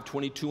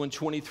 5:22 and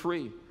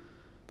 23.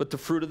 But the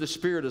fruit of the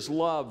Spirit is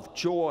love,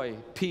 joy,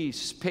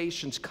 peace,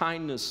 patience,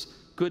 kindness,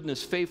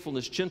 goodness,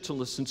 faithfulness,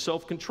 gentleness, and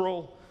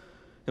self-control.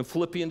 In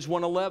Philippians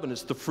 1:11,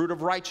 it's the fruit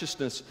of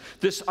righteousness.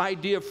 This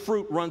idea of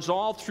fruit runs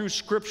all through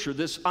Scripture.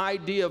 This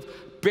idea of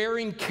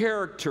bearing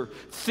character,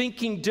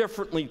 thinking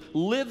differently,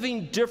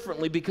 living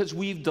differently because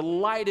we've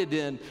delighted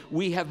in,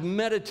 we have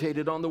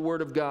meditated on the Word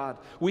of God.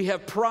 We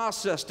have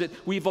processed it,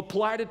 we've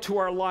applied it to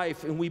our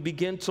life, and we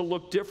begin to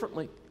look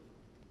differently.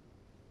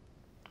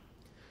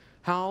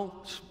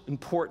 How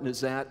important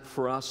is that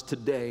for us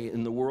today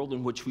in the world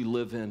in which we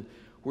live in,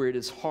 where it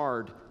is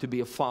hard to be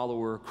a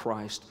follower of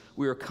Christ?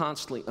 We are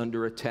constantly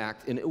under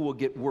attack, and it will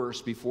get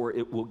worse before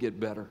it will get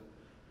better.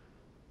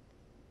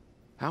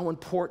 How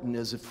important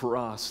is it for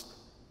us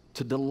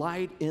to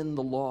delight in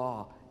the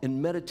law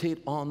and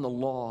meditate on the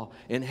law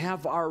and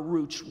have our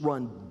roots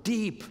run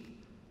deep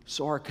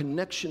so our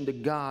connection to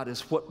God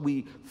is what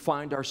we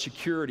find our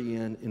security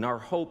in and our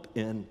hope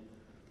in?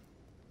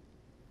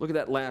 Look at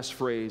that last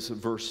phrase of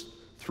verse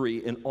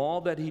 3. In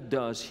all that he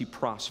does, he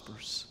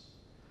prospers.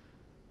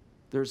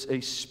 There's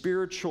a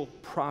spiritual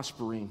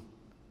prospering,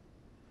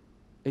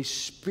 a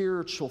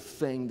spiritual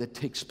thing that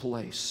takes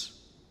place.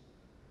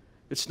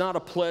 It's not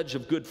a pledge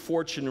of good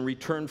fortune in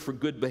return for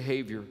good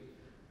behavior,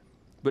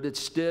 but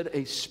instead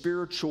a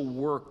spiritual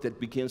work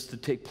that begins to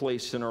take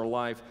place in our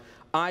life.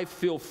 I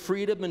feel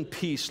freedom and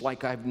peace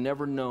like I've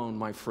never known,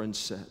 my friend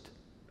said.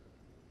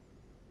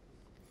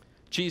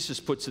 Jesus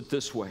puts it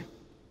this way.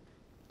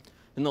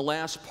 In the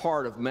last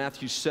part of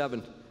Matthew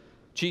 7,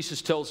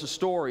 Jesus tells a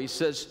story. He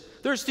says,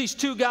 there's these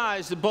two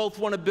guys that both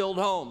want to build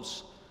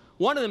homes.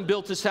 One of them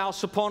built his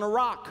house upon a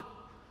rock.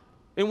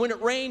 And when it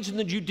rains in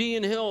the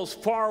Judean hills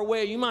far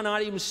away, you might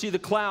not even see the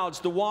clouds.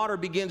 The water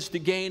begins to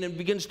gain and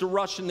begins to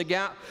rush in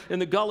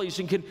the gullies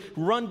and can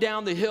run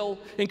down the hill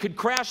and could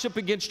crash up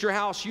against your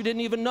house. You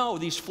didn't even know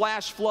these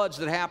flash floods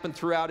that happen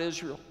throughout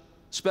Israel,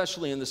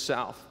 especially in the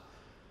south.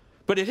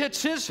 But it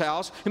hits his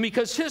house, and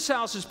because his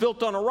house is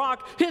built on a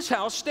rock, his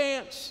house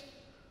stands.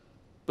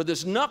 But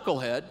this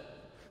knucklehead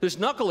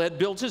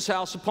builds his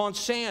house upon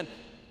sand.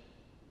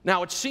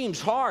 Now, it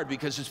seems hard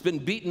because it's been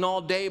beaten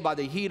all day by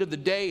the heat of the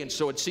day, and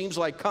so it seems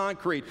like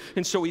concrete,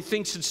 and so he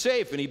thinks it's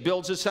safe, and he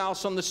builds his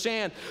house on the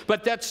sand.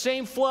 But that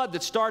same flood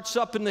that starts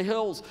up in the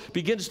hills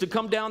begins to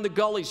come down the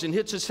gullies and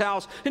hits his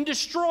house and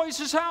destroys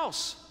his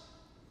house.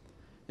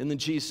 And then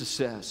Jesus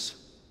says,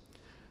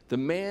 the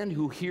man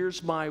who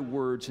hears my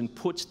words and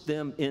puts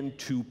them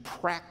into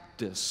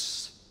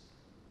practice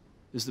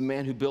is the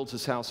man who builds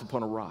his house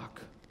upon a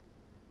rock.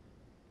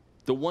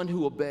 The one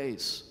who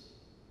obeys.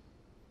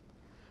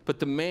 But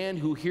the man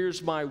who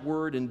hears my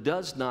word and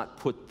does not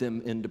put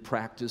them into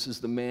practice is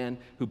the man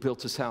who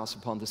built his house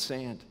upon the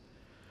sand.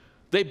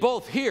 They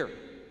both hear.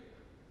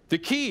 The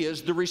key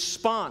is the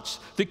response.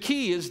 The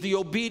key is the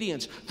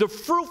obedience. The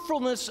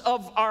fruitfulness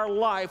of our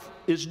life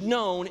is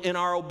known in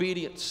our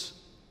obedience.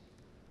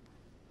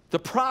 The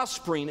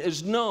prospering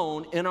is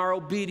known in our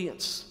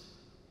obedience.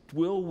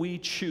 Will we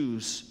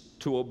choose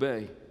to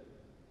obey?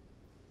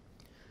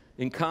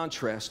 In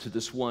contrast to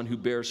this one who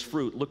bears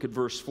fruit, look at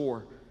verse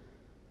 4.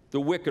 The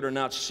wicked are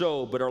not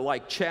so, but are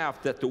like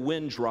chaff that the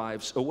wind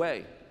drives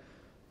away.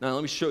 Now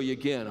let me show you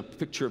again a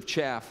picture of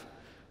chaff.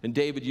 And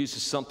David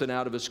uses something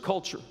out of his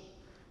culture.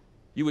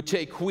 You would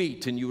take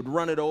wheat and you would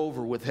run it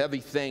over with heavy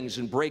things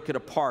and break it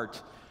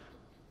apart,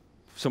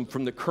 some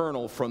from the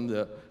kernel, from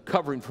the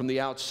covering from the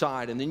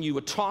outside, and then you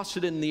would toss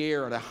it in the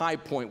air at a high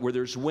point where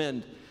there's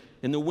wind,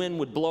 and the wind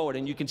would blow it.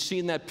 And you can see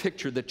in that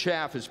picture the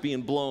chaff is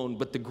being blown,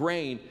 but the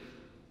grain,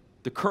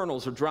 the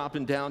kernels are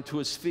dropping down to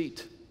his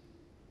feet.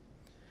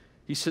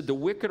 He said, the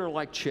wicked are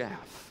like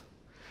chaff.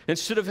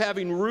 Instead of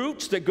having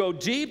roots that go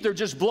deep, they're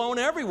just blown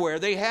everywhere.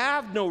 They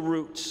have no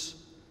roots.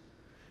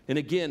 And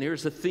again,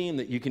 here's the theme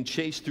that you can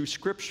chase through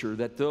Scripture,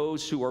 that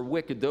those who are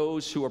wicked,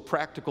 those who are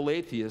practical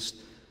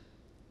atheists,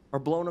 are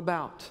blown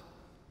about.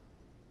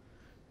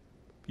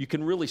 You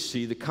can really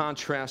see the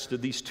contrast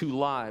of these two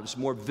lives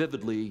more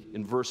vividly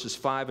in verses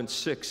 5 and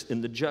 6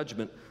 in the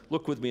judgment.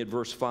 Look with me at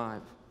verse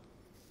 5.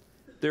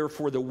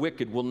 Therefore, the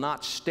wicked will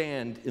not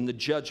stand in the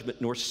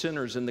judgment, nor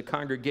sinners in the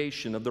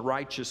congregation of the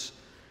righteous.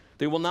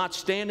 They will not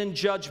stand in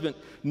judgment,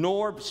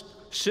 nor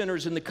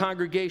sinners in the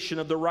congregation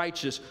of the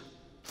righteous.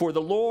 For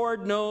the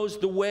Lord knows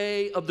the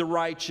way of the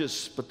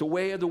righteous, but the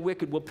way of the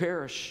wicked will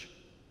perish.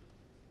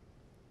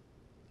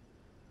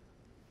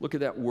 Look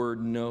at that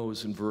word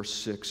knows in verse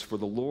 6. For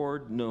the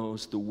Lord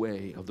knows the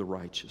way of the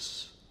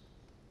righteous.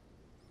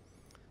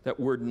 That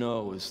word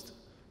knows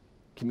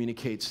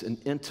communicates an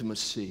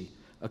intimacy,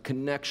 a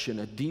connection,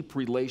 a deep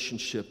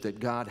relationship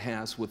that God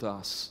has with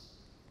us.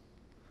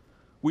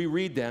 We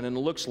read that and it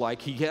looks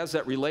like He has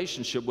that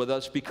relationship with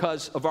us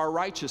because of our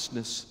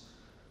righteousness.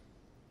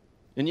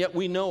 And yet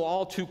we know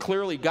all too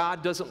clearly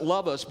God doesn't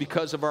love us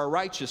because of our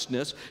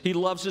righteousness. He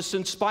loves us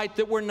in spite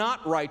that we're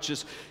not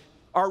righteous.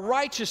 Our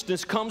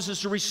righteousness comes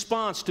as a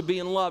response to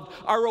being loved.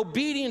 Our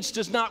obedience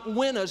does not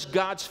win us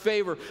God's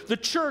favor. The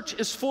church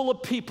is full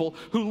of people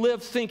who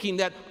live thinking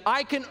that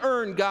I can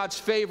earn God's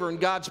favor and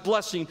God's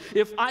blessing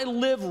if I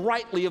live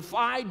rightly, if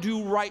I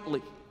do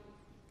rightly.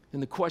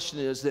 And the question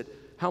is that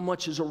how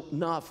much is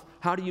enough?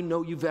 How do you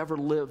know you've ever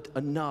lived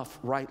enough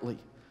rightly?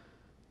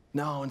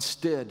 No,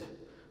 instead,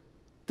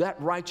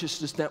 that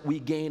righteousness that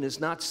we gain is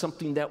not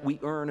something that we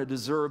earn or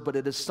deserve, but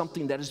it is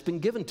something that has been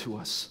given to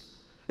us.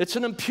 It's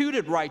an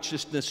imputed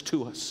righteousness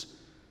to us.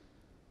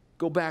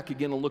 Go back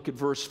again and look at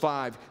verse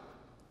 5.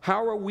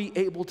 How are we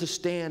able to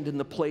stand in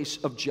the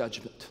place of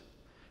judgment?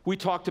 We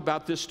talked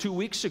about this 2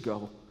 weeks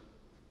ago.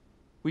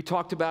 We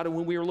talked about it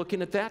when we were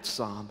looking at that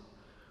psalm.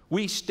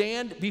 We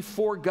stand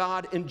before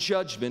God in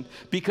judgment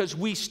because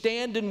we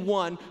stand in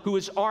one who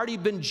has already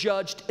been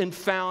judged and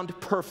found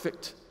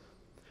perfect.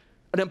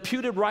 An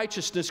imputed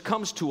righteousness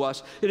comes to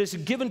us. It is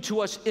given to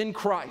us in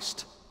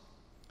Christ.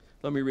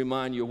 Let me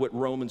remind you of what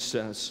Romans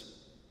says.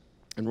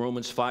 In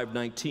Romans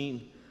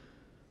 5:19,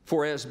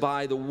 for as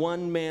by the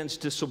one man's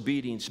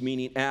disobedience,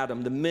 meaning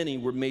Adam, the many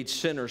were made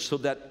sinners, so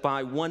that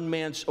by one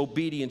man's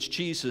obedience,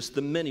 Jesus,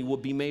 the many will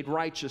be made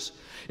righteous.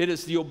 It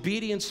is the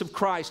obedience of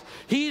Christ.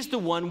 He's the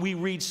one we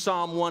read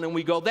Psalm 1 and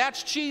we go,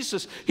 that's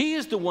Jesus. He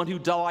is the one who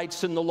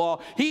delights in the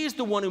law. He is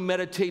the one who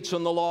meditates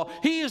on the law.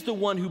 He is the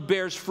one who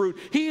bears fruit.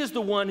 He is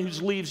the one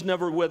whose leaves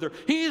never wither.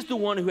 He is the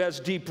one who has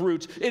deep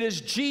roots. It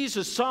is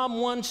Jesus. Psalm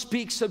 1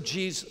 speaks of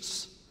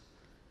Jesus.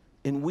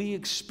 And we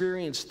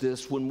experience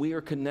this when we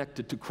are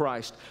connected to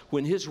Christ,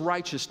 when His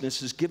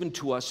righteousness is given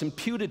to us,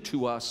 imputed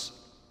to us.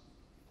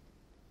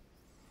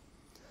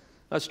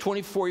 I was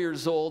 24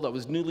 years old, I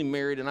was newly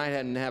married, and I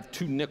hadn't have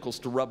 2 nickels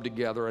to rub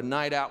together. A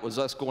night out was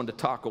us going to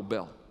Taco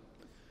Bell.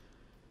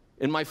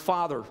 And my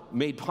father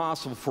made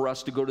possible for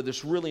us to go to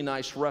this really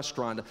nice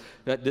restaurant,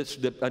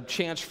 a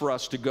chance for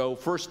us to go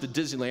first to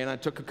Disneyland. I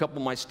took a couple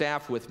of my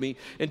staff with me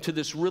into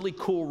this really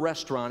cool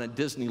restaurant at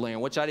Disneyland,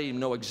 which I didn't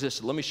even know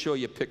existed. Let me show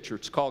you a picture.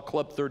 It's called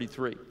Club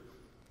 33.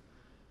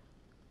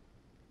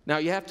 Now,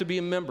 you have to be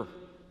a member.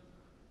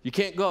 You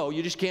can't go.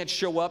 You just can't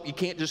show up. You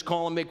can't just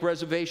call and make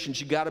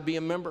reservations. You got to be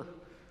a member.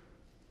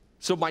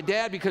 So my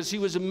dad, because he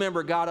was a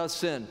member, got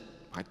us in.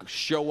 I could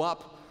show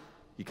up.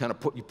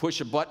 You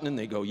push a button and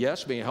they go,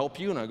 yes, may I help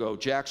you? And I go,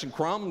 Jackson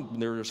Crum.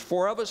 There's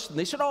 4 of us. And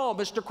they said, oh,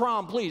 Mr.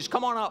 Crum, please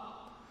come on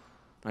up.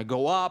 I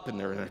go up and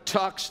they're in a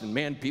tux and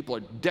man, people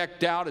are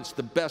decked out. It's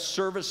the best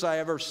service I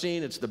ever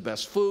seen. It's the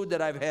best food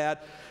that I've had.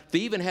 They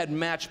even had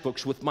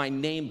matchbooks with my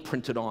name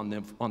printed on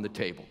them on the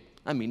table.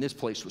 I mean, this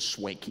place was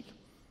swanky.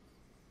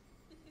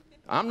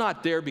 I'm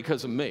not there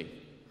because of me.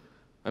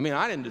 I mean,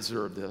 I didn't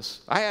deserve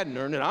this. I hadn't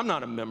earned it. I'm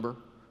not a member.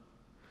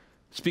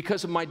 It's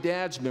because of my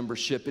dad's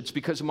membership. It's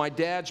because of my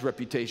dad's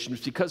reputation.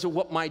 It's because of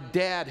what my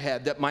dad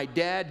had, that my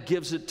dad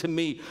gives it to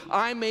me.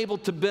 I'm able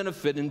to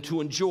benefit and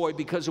to enjoy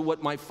because of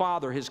what my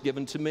father has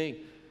given to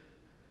me.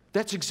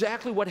 That's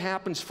exactly what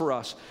happens for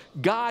us.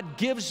 God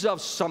gives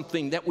us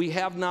something that we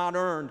have not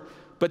earned,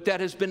 but that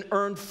has been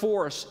earned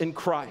for us in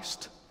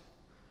Christ.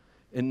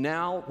 And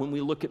now, when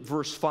we look at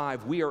verse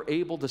 5, we are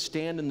able to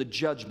stand in the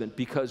judgment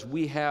because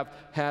we have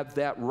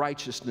that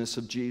righteousness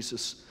of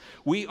Jesus.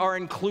 We are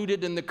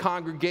included in the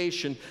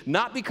congregation,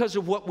 not because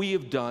of what we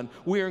have done.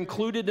 We are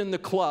included in the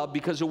club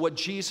because of what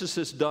Jesus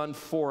has done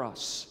for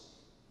us.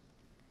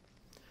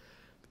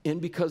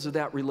 And because of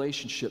that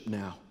relationship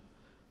now.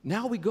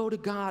 Now we go to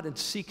God and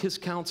seek His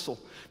counsel.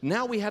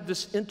 Now we have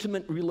this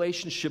intimate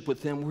relationship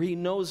with Him where He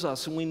knows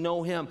us and we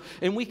know Him.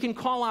 And we can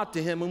call out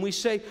to Him and we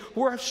say,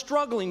 we're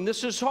struggling,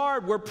 this is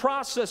hard, we're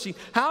processing.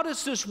 How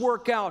does this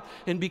work out?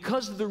 And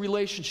because of the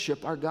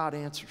relationship, our God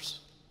answers.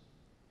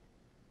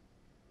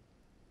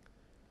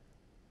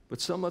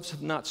 But some of us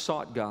have not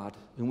sought God,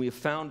 and we have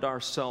found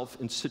ourselves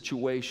in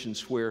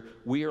situations where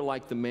we are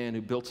like the man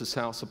who built his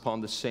house upon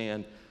the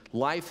sand.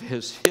 Life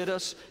has hit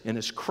us and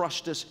has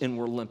crushed us, and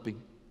we're limping.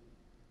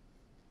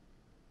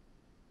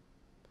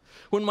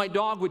 When my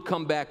dog would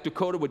come back,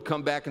 Dakota would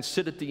come back and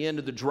sit at the end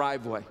of the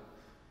driveway.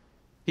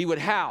 He would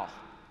howl,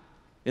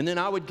 and then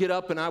I would get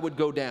up and I would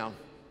go down.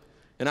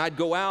 And I'd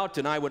go out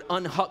and I would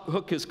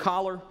unhook his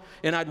collar,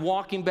 and I'd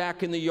walk him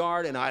back in the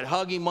yard and I'd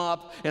hug him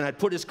up and I'd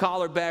put his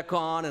collar back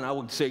on and I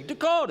would say,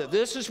 Dakota,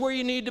 this is where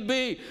you need to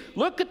be.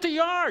 Look at the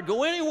yard.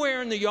 Go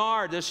anywhere in the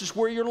yard. This is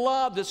where you're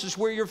loved. This is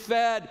where you're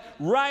fed.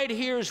 Right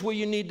here is where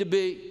you need to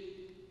be.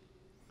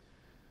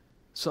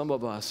 Some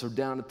of us are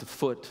down at the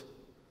foot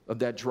of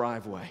that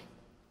driveway.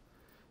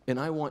 And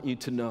I want you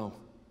to know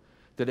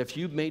that if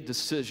you've made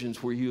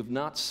decisions where you have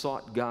not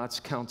sought God's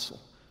counsel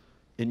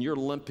and you're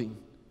limping,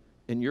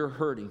 and you're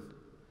hurting,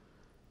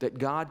 that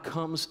God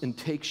comes and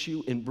takes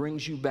you and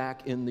brings you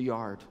back in the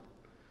yard.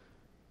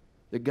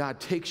 That God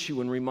takes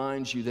you and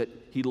reminds you that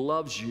He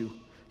loves you.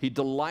 He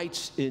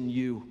delights in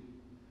you.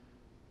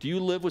 Do you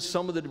live with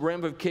some of the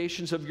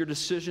ramifications of your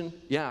decision?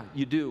 Yeah,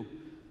 you do.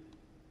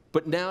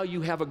 But now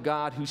you have a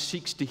God who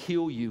seeks to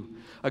heal you,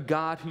 a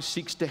God who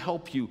seeks to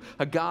help you,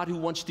 a God who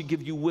wants to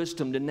give you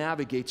wisdom to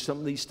navigate some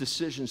of these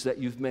decisions that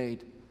you've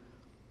made.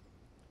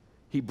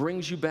 He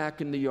brings you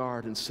back in the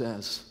yard and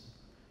says,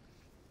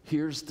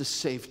 here's the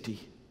safety.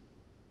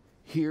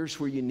 Here's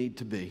where you need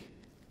to be.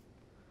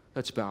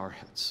 Let's bow our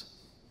heads.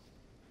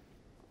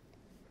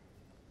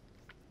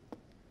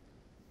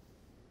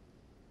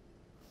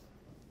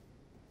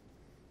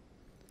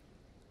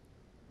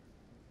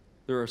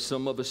 There are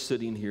some of us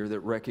sitting here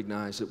that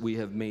recognize that we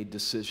have made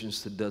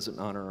decisions that doesn't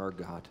honor our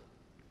God.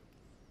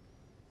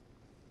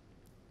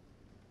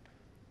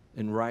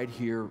 And right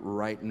here,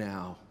 right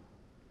now,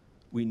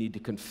 we need to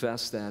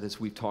confess that, as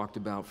we've talked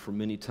about for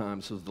many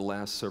times over the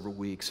last several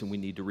weeks, and we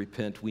need to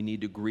repent. We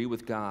need to agree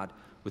with God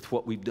with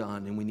what we've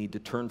done, and we need to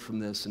turn from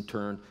this and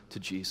turn to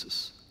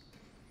Jesus.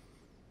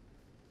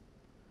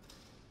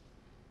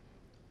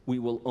 We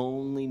will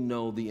only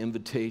know the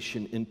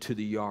invitation into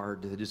the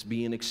yard that is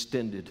being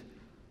extended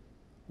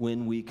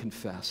when we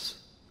confess.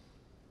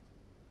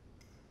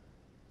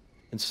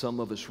 And some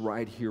of us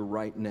right here,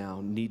 right now,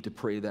 need to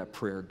pray that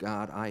prayer.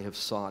 God, I have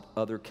sought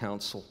other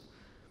counsel.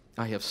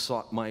 I have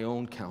sought my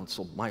own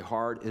counsel. My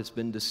heart has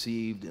been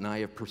deceived, and I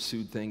have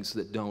pursued things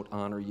that don't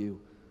honor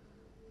you,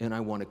 and I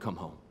want to come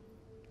home.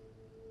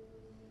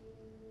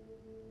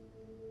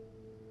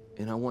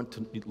 And I want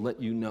to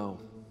let you know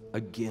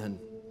again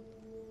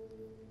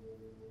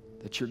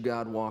that your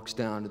God walks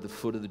down to the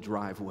foot of the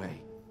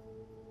driveway,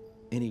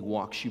 and He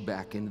walks you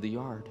back into the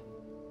yard.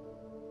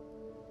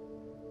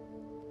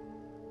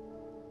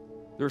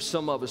 There are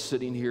some of us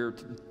sitting here,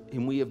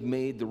 and we have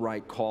made the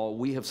right call.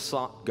 We have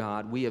sought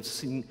God. We have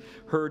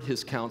heard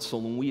His counsel,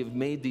 and we have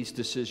made these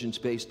decisions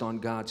based on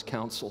God's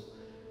counsel.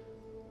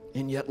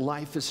 And yet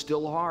life is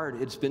still hard.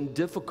 It's been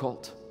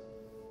difficult.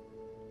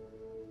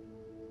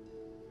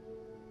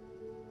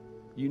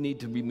 You need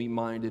to be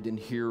reminded and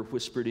hear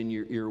whispered in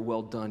your ear,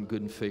 well done,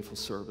 good and faithful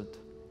servant.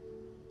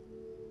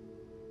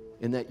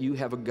 and that you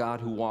have a God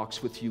who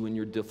walks with you in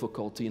your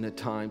difficulty and at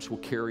times will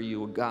carry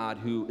you, a God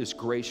who is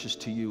gracious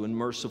to you and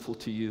merciful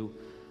to you,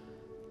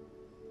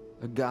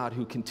 a God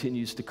who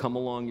continues to come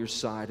along your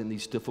side in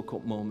these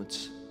difficult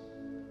moments.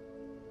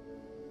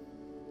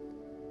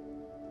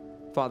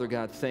 Father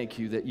God, thank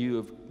you that you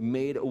have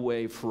made a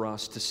way for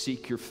us to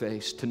seek your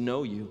face, to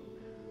know you,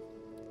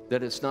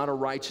 that it's not a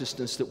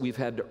righteousness that we've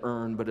had to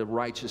earn, but a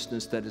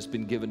righteousness that has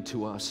been given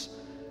to us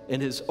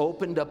and has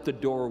opened up the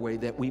doorway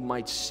that we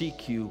might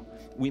seek you,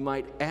 we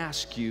might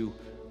ask you,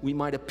 we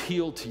might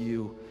appeal to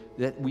you,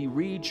 that we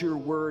read your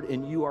word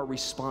and you are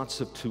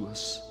responsive to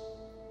us.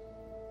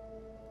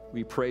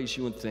 We praise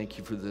you and thank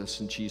you for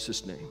this in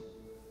Jesus' name.